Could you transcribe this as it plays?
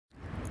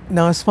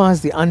Now, as far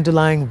as the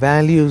underlying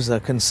values are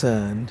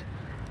concerned,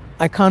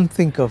 I can't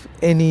think of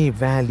any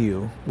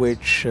value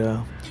which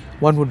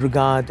one would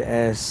regard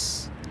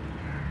as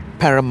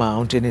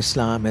paramount in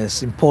Islam,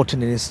 as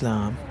important in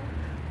Islam,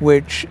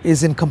 which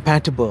is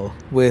incompatible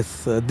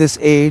with this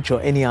age or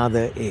any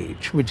other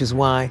age, which is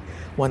why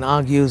one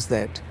argues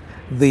that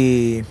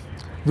the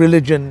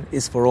religion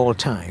is for all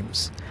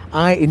times.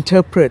 I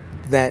interpret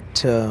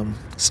that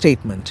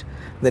statement,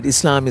 that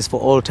Islam is for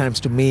all times,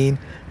 to mean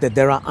that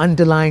there are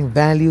underlying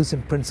values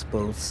and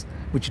principles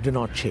which do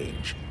not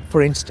change.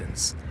 For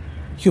instance,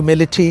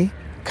 humility,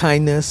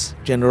 kindness,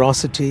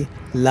 generosity,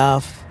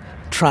 love,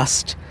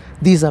 trust.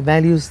 These are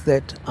values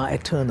that are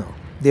eternal.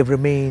 They've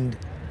remained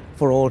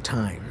for all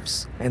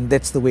times, and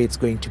that's the way it's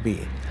going to be.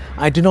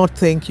 I do not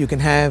think you can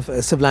have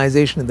a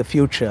civilization in the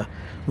future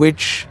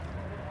which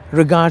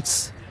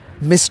regards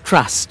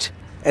mistrust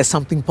as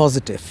something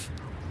positive,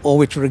 or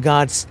which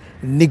regards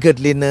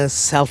niggardliness,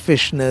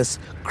 selfishness,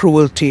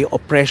 cruelty,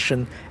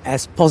 oppression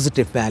as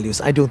positive values.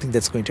 I don't think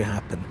that's going to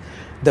happen.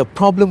 The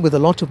problem with a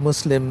lot of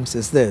Muslims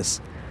is this: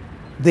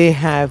 they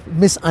have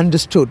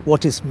misunderstood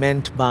what is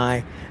meant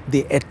by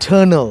the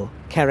eternal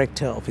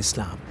character of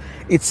Islam.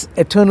 Its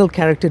eternal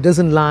character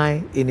doesn't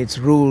lie in its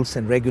rules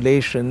and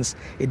regulations.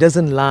 It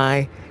doesn't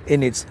lie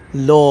in its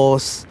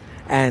laws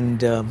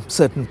and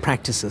certain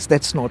practices.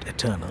 That's not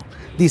eternal.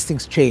 These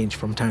things change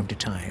from time to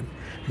time.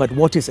 But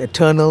what is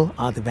eternal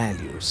are the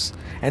values.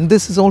 And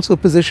this is also a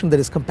position that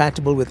is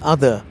compatible with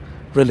other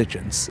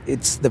religions.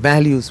 It's the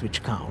values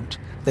which count,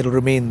 that will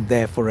remain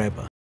there forever.